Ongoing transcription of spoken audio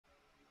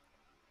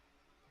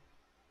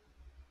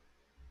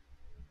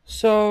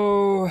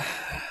So,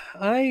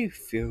 I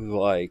feel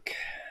like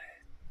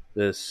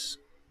this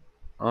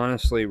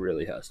honestly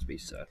really has to be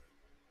said.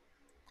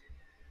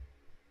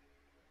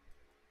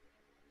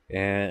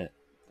 And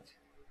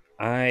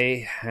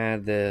I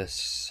had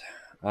this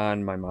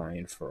on my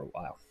mind for a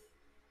while.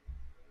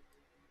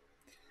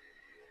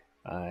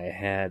 I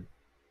had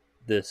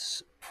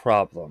this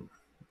problem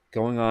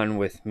going on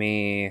with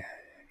me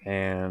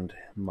and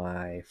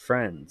my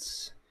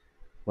friends.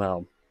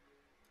 Well,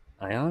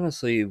 I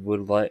honestly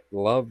would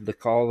love to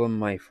call them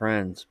my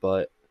friends,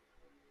 but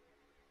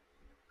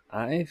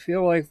I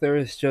feel like there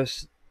is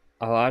just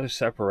a lot of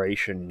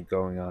separation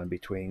going on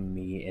between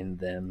me and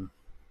them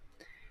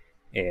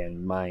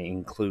and my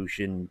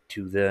inclusion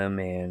to them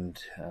and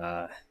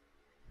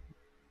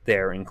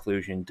their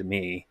inclusion to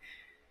me.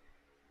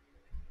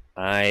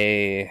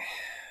 I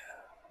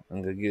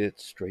I'm gonna get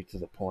straight to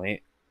the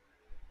point.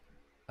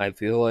 I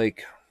feel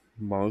like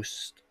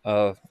most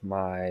of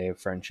my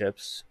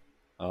friendships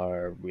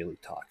are really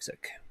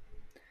toxic.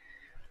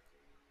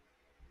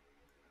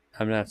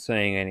 I'm not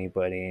saying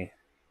anybody.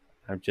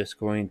 I'm just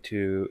going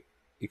to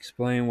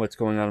explain what's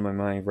going on in my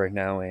mind right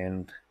now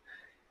and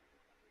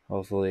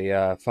hopefully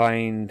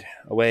find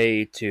a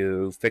way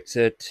to fix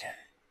it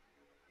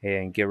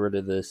and get rid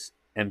of this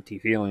empty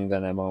feeling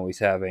that I'm always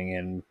having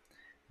and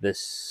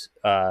this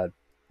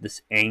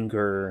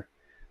anger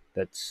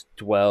that's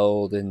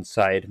dwelled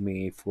inside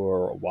me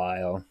for a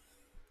while,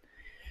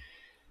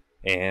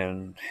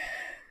 and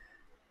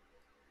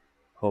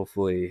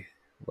hopefully,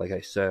 like I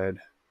said,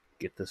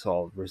 get this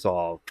all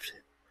resolved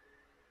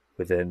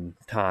within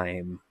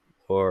time,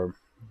 or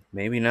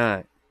maybe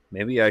not.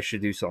 Maybe I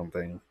should do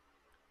something.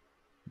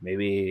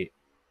 Maybe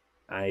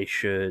I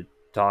should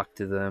talk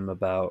to them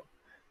about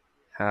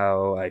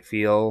how I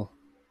feel,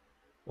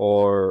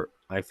 or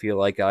I feel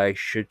like I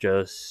should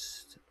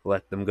just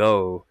let them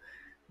go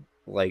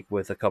like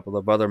with a couple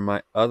of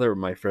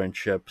my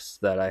friendships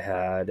that I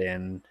had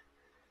and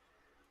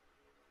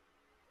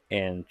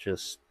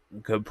just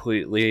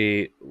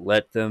completely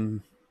let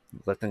them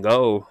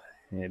go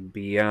and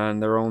be on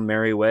their own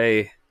merry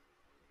way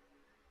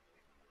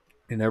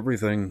and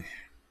everything.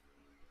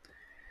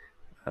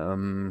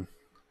 Um,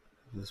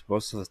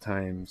 most of the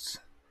times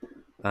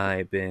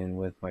I've been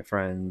with my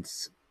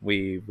friends,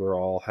 we were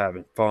all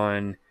having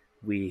fun.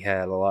 We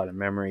had a lot of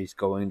memories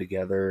going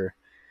together,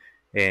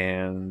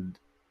 and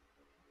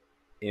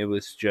it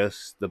was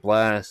just the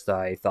blast.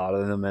 I thought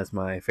of them as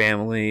my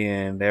family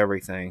and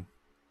everything.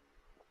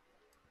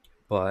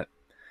 But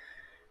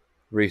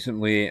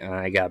recently,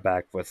 I got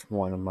back with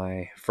one of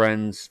my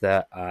friends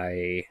that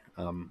I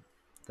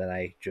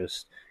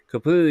just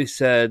completely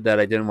said that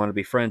I didn't want to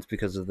be friends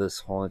because of this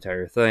whole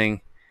entire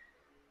thing.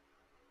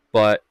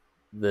 But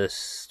this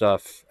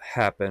stuff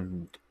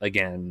happened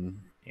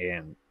again,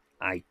 and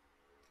I'm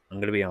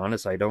gonna be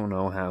honest. I don't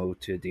know how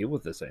to deal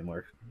with this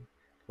anymore.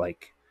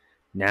 Like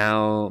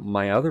now,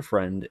 my other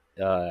friend,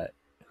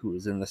 who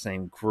is in the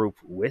same group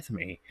with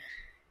me,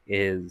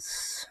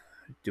 is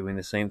doing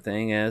the same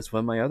thing as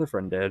what my other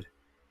friend did,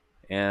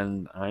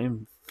 and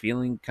I'm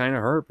feeling kind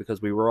of hurt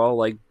because we were all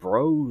like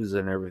bros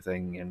and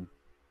everything, and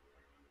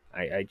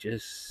I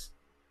just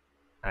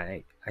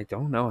I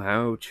don't know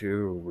how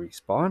to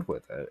respond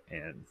with it,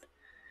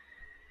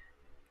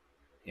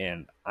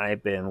 and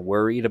I've been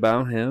worried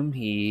about him.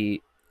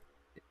 He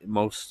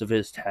Most of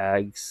his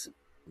tags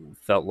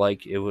felt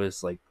like it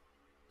was like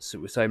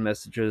suicide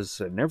messages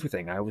and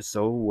everything. I was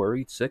so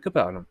worried sick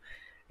about him,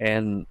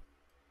 and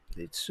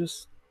it's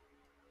just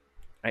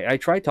I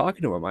tried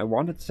talking to him. I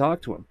wanted to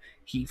talk to him.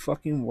 He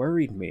fucking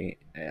worried me.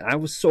 I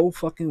was so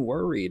fucking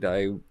worried.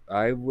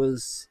 I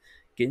was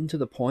getting to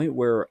the point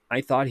where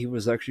I thought he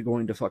was actually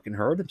going to fucking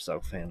hurt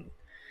himself, and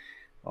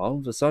all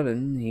of a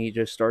sudden he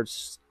just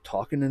starts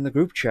talking in the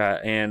group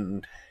chat,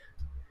 and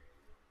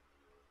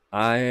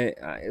I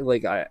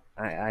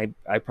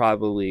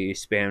probably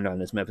spammed on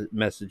his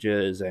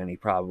messages, and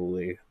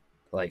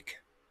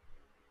like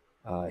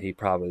he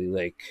probably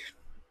like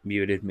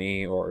muted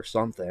me or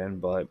something,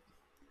 but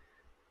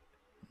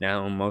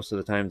now, most of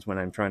the times when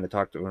I'm trying to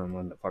talk to him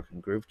on the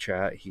fucking group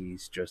chat,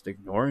 he's just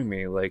ignoring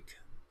me. Like,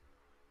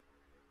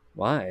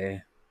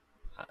 why?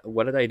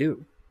 What did I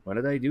do? What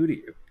did I do to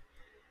you?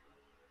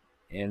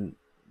 And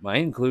my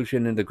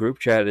inclusion in the group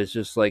chat is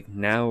just like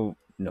now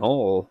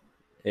null.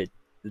 It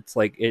it's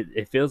like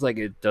it feels like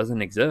it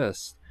doesn't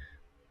exist.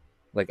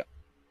 Like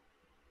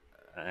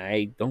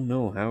I don't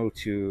know how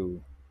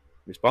to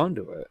respond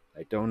to it.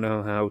 I don't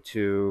know how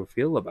to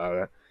feel about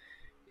it.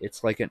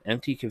 It's like an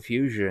empty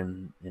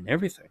confusion in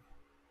everything.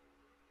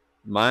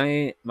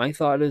 My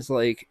thought is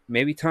like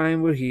maybe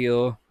time would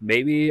heal.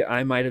 Maybe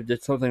I might have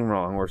did something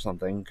wrong or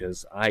something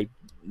because I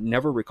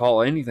never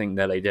recall anything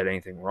that I did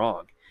anything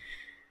wrong.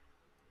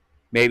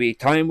 Maybe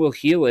time will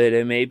heal it,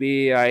 and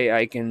maybe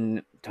I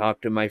can talk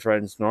to my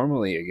friends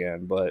normally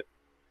again. But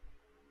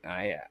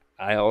I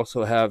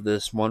also have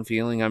this one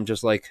feeling. I'm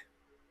just like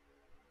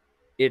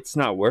it's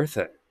not worth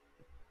it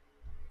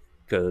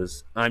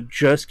because I'm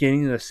just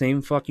getting the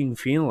same fucking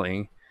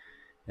feeling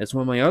as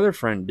what my other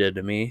friend did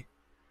to me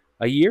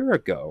a year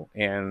ago,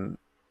 and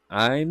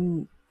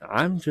I'm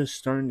just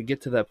starting to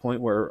get to that point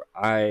where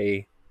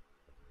I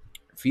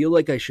feel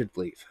like I should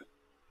leave.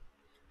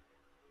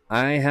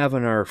 I have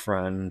another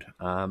friend.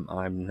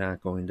 I'm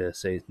not going to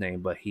say his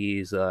name, but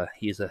he's a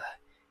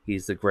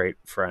great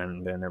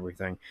friend and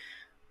everything.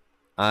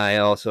 I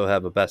also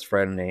have a best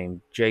friend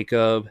named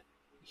Jacob.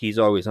 He's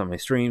always on my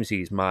streams.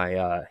 He's my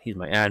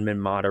admin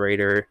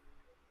moderator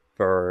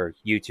for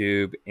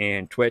YouTube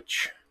and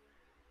Twitch.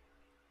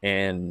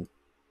 And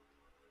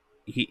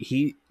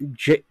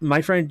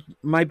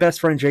my best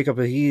friend Jacob,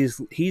 he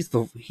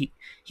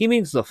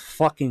means the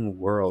fucking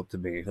world to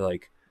me.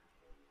 Like,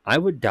 I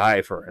would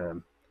die for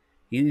him.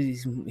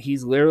 He's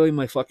literally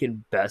my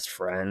fucking bestest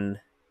friend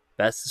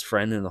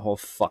in the whole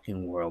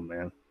fucking world,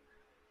 man.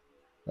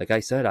 Like I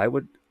said, I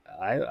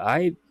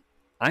I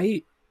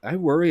I I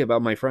worry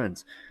about my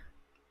friends.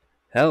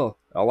 Hell,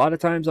 a lot of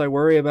times I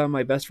worry about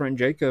my best friend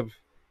Jacob,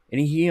 and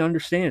he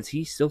understands.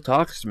 He still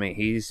talks to me.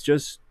 He's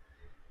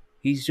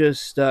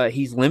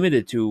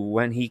limited to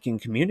when he can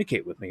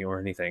communicate with me or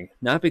anything.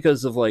 Not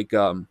because of like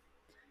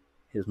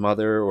his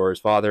mother or his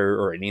father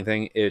or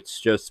anything. It's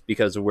just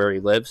because of where he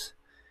lives.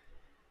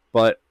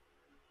 But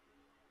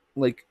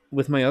like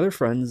with my other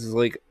friends,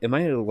 like, am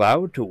I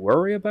allowed to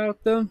worry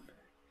about them?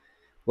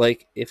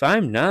 Like, if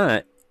I'm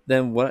not,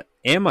 then what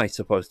am I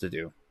supposed to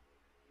do?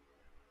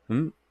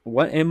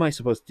 What am I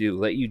supposed to do?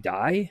 Let you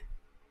die?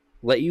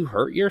 Let you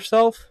hurt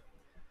yourself?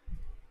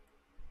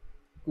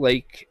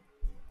 Like,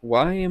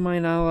 why am I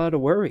not allowed to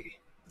worry?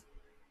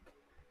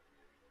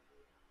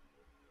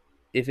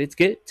 If it's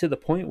get to the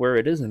point where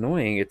it is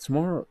annoying, it's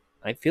more.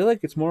 I feel like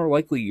it's more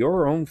likely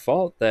your own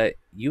fault that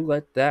you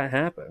let that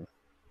happen,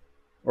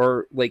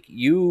 or like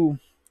you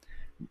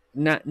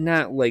not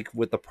like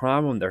with the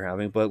problem they're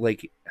having, but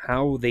like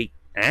how they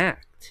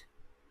act.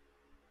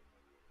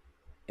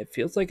 It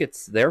feels like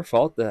it's their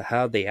fault that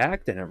how they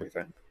act and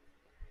everything.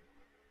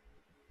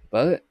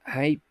 But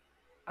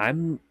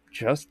I'm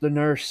just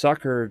another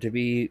sucker to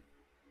be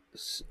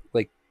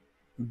like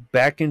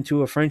back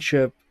into a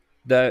friendship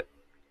that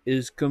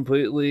is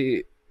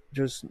completely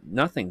just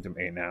nothing to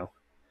me now,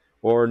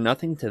 or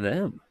nothing to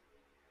them.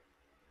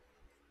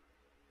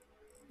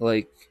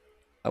 Like,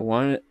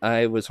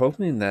 I was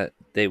hoping that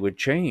they would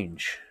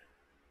change,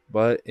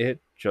 but it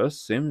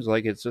just seems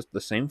like it's just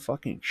the same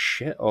fucking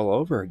shit all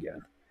over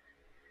again.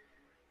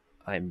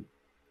 I'm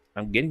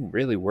I'm getting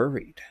really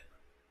worried.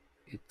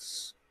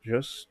 It's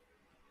just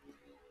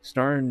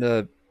starting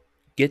to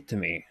get to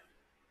me.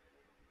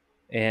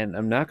 And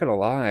I'm not gonna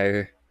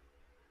lie,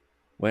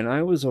 when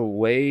I was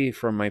away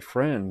from my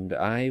friend,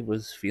 I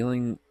was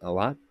feeling a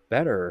lot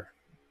better.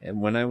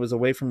 And when I was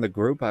away from the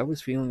group, I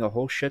was feeling a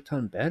whole shit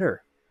ton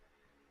better.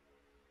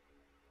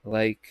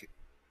 Like,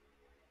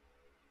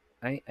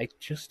 I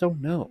just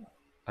don't know.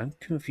 I'm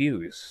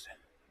confused.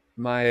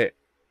 My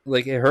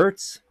like it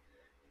hurts,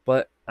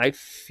 but I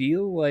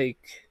feel like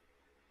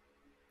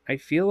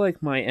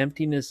my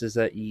emptiness is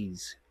at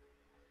ease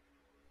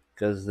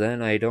cuz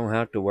then I don't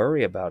have to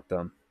worry about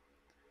them.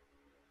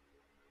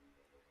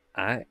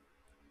 I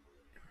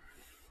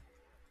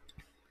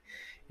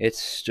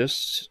It's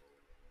just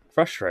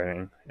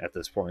frustrating at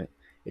this point.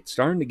 It's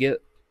starting to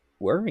get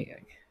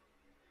worrying.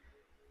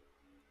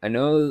 I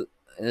know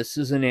this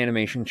is an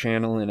animation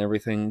channel and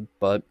everything,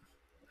 but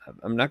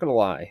I'm not gonna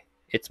lie,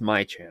 it's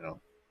my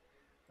channel.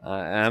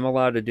 I'm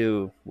allowed to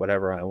do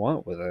whatever I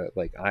want with it.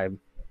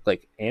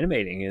 Like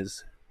animating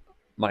is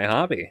my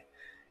hobby.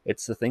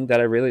 It's the thing that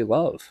I really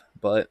love.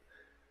 But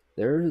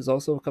there is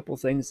also a couple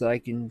things that I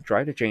can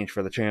try to change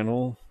for the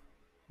channel,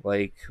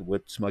 like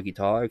with Smuggy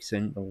Talks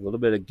and a little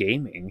bit of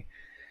gaming.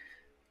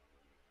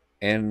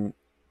 And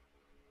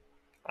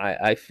I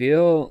I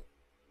feel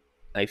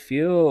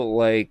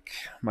like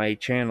my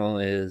channel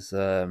is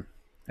a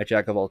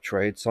jack of all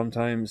trades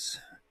sometimes,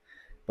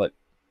 but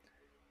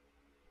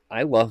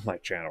I love my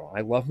channel.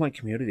 I love my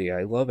community.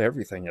 I love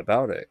everything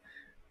about it.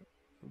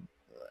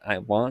 I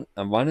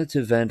wanted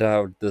to vent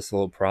out this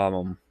little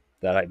problem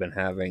that I've been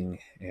having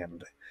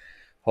and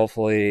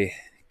hopefully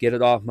get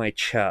it off my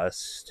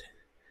chest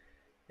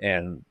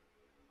and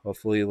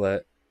hopefully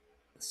let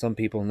some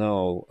people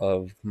know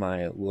of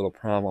my little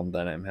problem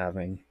that I'm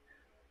having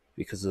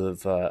because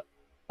of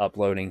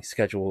uploading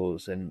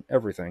schedules and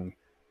everything.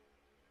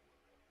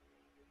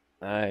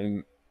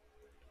 I'm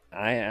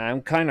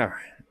I'm kind of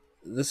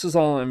this is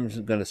all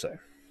I'm gonna say.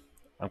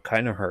 I'm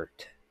kind of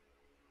hurt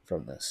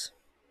from this.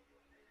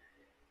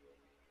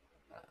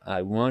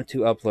 I want to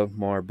upload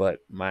more, but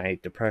my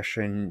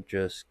depression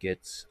just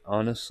gets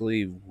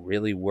honestly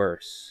really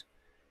worse.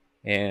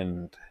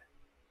 And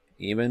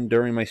even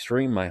during my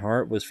stream, my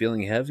heart was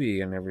feeling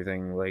heavy and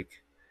everything.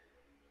 Like,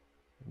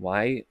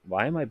 why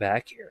am I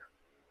back here?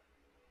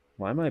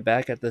 Why am I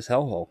back at this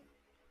hellhole?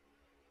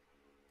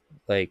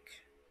 Like,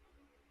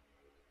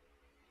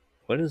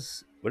 what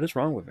is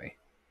wrong with me?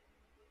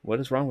 What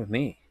is wrong with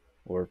me?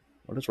 Or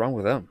what is wrong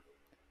with them?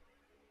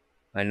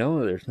 I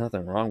know there's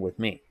nothing wrong with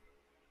me,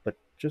 but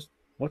just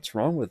what's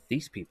wrong with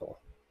these people?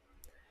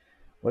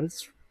 What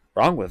is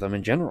wrong with them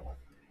in general?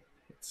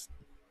 It's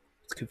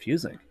it's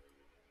confusing.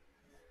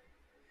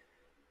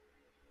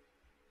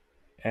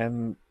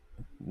 And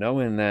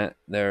knowing that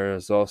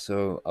there's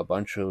also a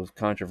bunch of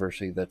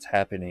controversy that's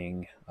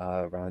happening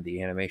around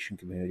the animation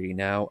community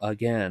now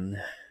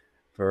again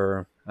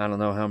for I don't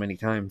know how many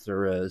times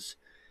there is,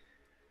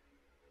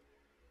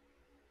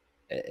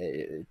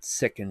 it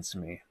sickens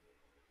me.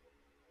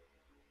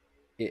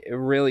 It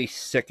really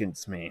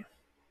sickens me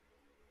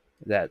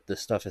that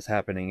this stuff is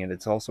happening, and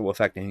it's also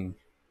affecting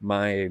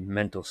my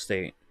mental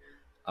state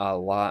a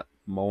lot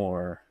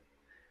more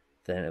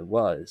than it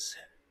was.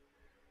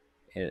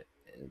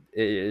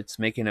 It's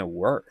making it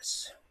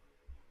worse.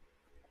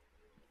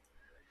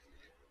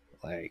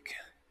 Like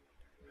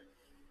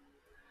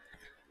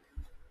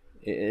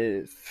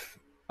if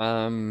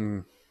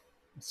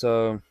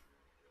so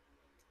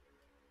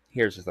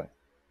here's the thing.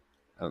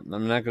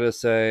 I'm not gonna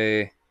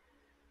say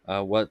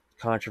what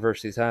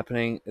controversy is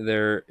happening.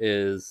 There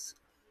is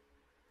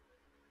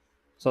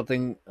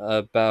something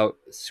about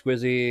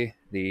Squizzy,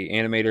 the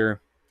animator,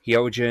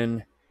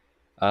 Hyojin.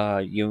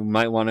 You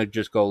might want to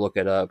just go look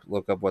up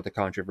what the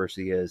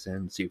controversy is,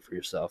 and see for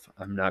yourself.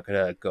 I'm not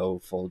gonna go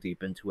full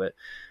deep into it,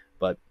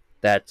 but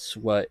that's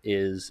what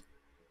is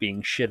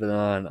being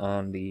shitted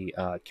on the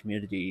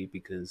community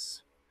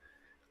because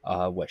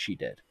what she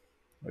did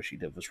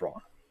was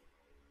wrong,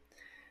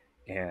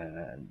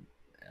 and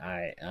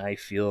I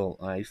feel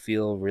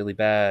really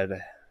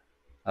bad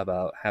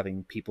about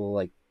having people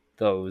like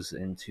those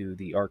into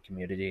the art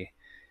community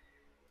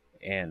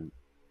and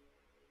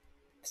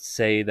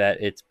say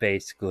that it's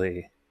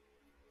basically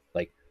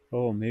like,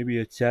 oh, maybe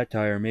it's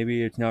satire,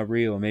 maybe it's not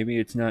real, maybe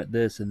it's not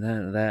this and that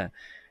and that.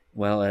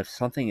 Well, if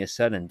something is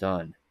said and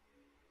done,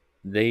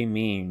 they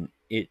mean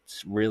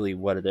it's really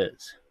what it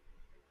is.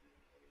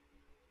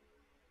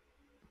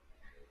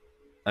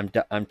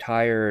 I'm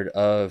tired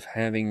of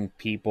having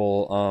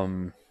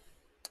people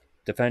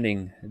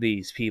defending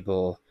these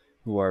people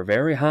who are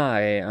very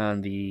high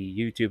on the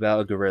YouTube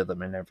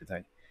algorithm and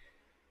everything.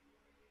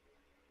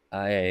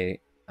 I,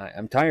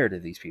 I'm tired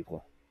of these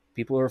people.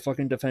 People are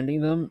fucking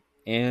defending them,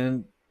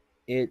 and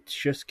it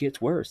just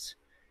gets worse.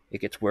 It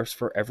gets worse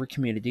for every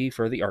community,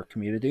 for the art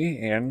community,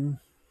 and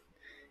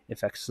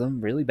affects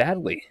them really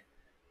badly.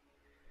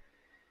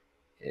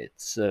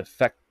 It's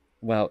affect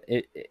well,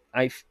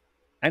 I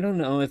don't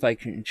know if I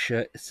can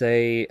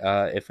say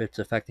if it's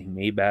affecting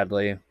me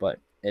badly, but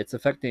it's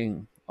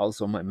affecting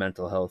also my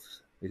mental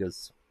health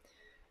because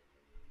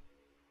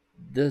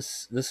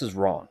this is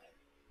wrong.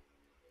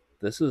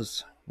 This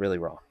is really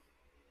wrong.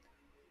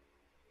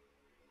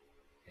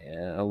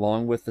 And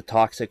along with the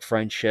toxic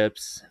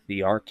friendships,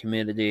 the art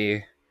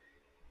community,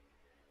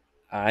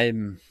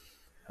 I'm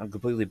I'm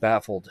completely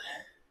baffled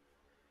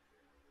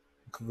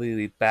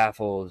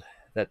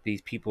that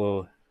these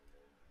people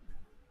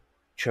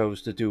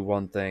chose to do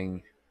one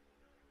thing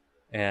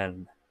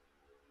and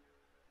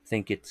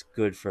think it's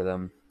good for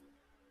them.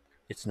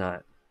 It's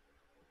not.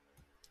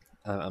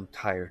 I'm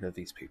tired of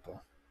these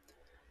people.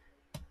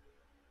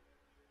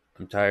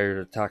 I'm tired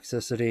of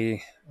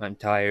toxicity. I'm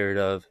tired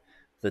of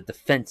the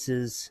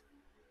defenses.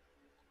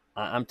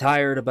 I'm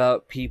tired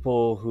about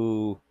people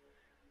who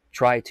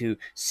try to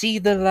see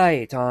the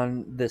light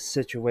on this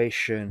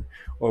situation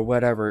or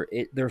whatever.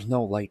 There's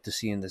no light to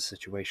see in this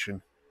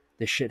situation.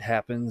 This shit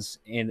happens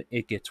and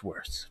it gets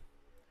worse.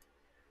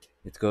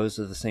 It goes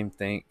to the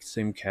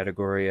same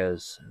category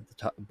as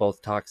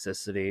both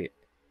toxicity,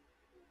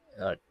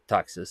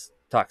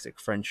 toxic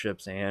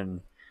friendships,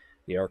 and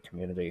the art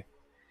community.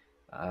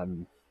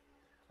 Um,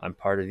 I'm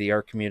part of the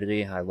art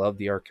community. I love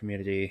the art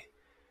community.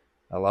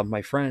 I love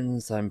my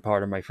friends. I'm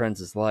part of my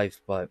friends'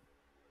 life, but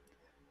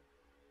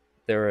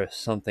there is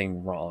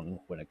something wrong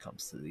when it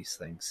comes to these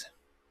things.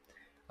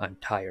 I'm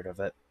tired of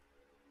it.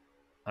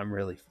 I'm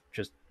really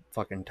just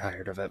fucking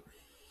tired of it.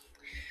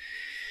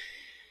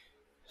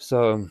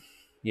 So,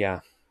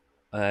 yeah,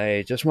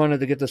 I just wanted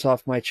to get this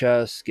off my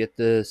chest, get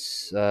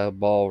this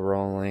ball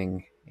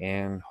rolling,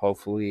 and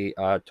hopefully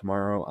well,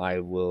 tomorrow I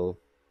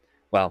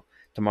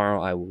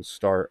will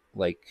start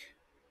like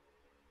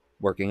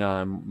working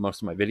on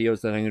most of my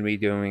videos that I'm going to be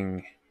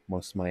doing,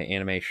 most of my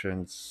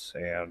animations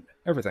and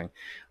everything.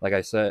 Like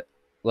I said,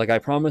 like I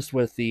promised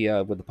with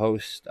the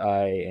post,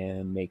 I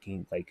am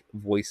making like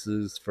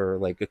voices for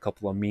like a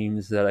couple of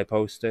memes that I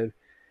posted.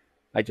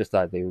 I just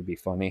thought they would be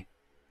funny.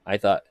 I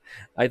thought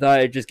I thought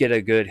I'd just get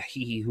a good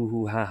hee hee hoo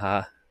hoo ha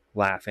ha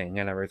laughing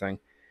and everything.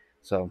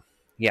 So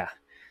yeah.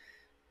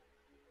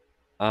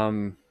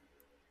 Um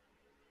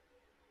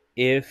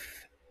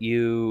if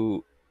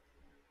you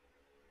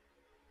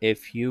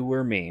if you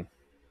were me,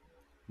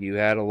 you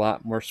had a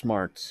lot more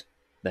smarts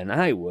than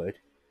I would.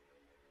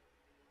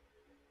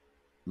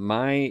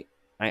 My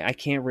I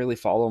can't really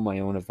follow my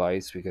own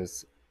advice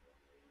because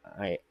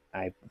I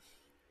I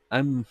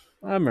I'm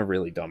a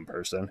really dumb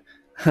person.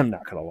 I'm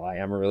not gonna lie,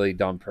 I'm a really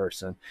dumb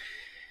person.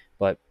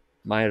 But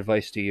my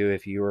advice to you,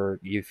 if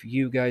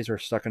you guys are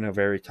stuck in a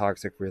very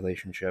toxic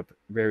relationship,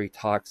 very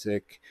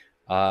toxic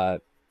uh,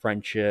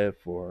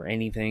 friendship or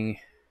anything,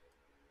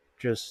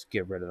 just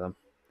get rid of them,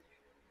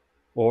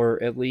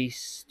 or at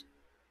least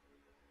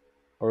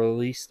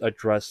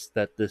address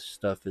that this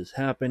stuff is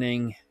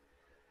happening,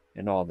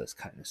 and all this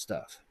kind of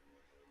stuff.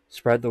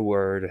 Spread the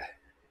word,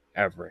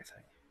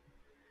 everything.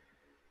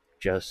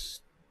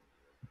 Just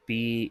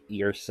be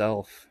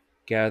yourself,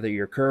 gather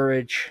your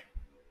courage,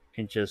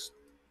 and just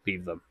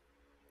leave them.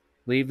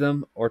 Leave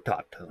them or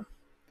talk to them.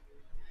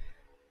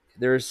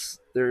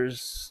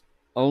 There's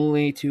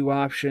only two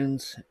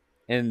options,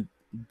 and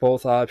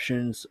both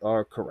options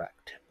are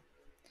correct.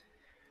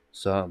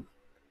 So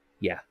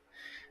yeah.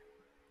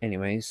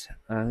 Anyways,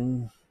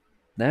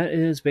 that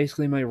is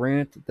basically my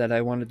rant that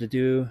I wanted to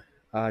do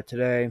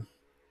today.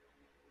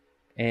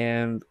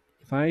 And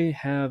if I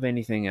have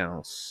anything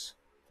else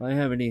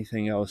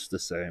to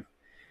say,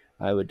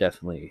 I would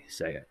definitely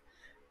say it.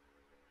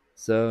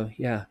 So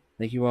yeah,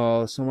 thank you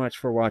all so much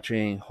for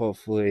watching.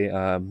 Hopefully,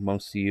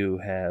 most of you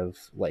have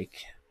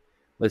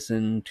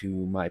listened to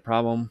my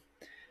problem.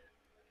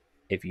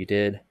 If you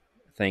did,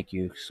 thank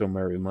you so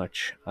very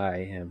much. I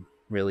am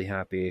really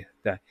happy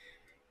that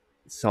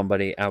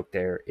somebody out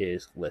there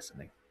is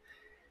listening.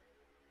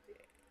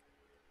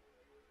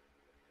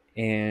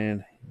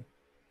 And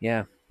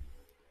yeah,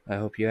 I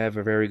hope you have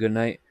a very good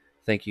night.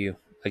 Thank you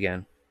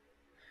again.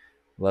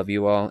 Love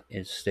you all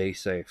and stay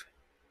safe.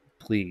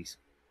 Please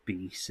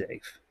be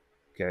safe.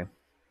 Okay?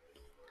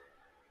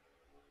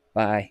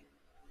 Bye.